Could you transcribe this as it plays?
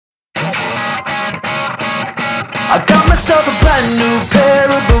myself a brand new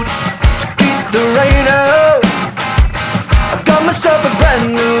pair of boots to beat the rain out. I've got myself a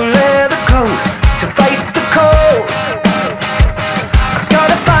brand new leather coat to fight the cold. I've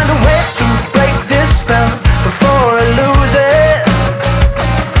gotta find a way to break this spell before I lose it.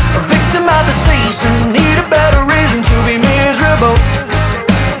 A victim of the season, need a better reason to be miserable.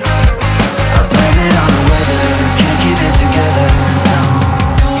 I blame it on the weather, can't keep it together, no.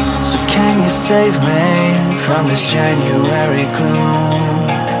 So can you save me from this January gloom?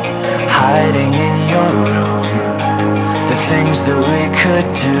 Hiding in your room, the things that we could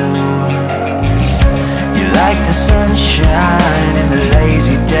do. You like the sunshine in the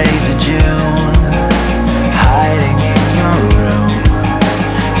lazy days of June. Hiding in your room,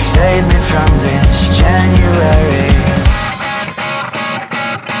 save me from this January.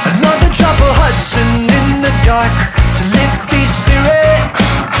 Another drop of Hudson in the dark to lift these spirits.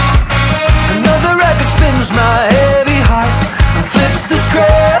 Another record spins my heavy heart and flips the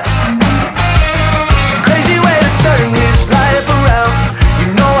script. It's a crazy way to turn this life around, you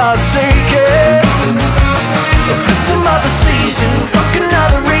know I'll take it. A victim of the season, fuck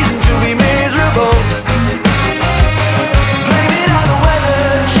another reason to be miserable. Blame it on the weather,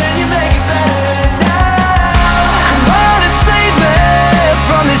 can you make it better now? Come on and save me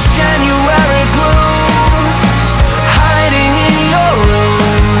from this January gloom. Hiding in your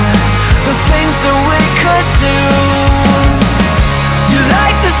room, the things that we could do. You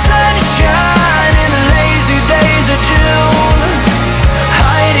like the sunshine in the lazy days of June.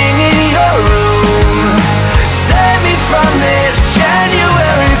 Hiding in your room, save me from this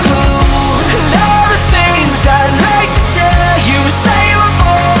January gloom. And all the things I'd like to tell you, save them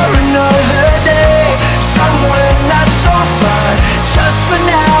for another day. Somewhere not so far, just for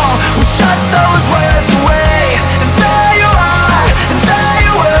now, we'll shut those words away. And there you are, and there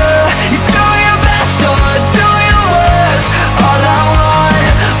you were. You do your best or do your worst. All I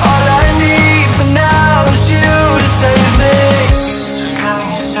want, all I need for now is you to save me. So can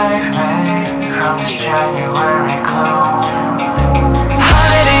you save me from this January gloom?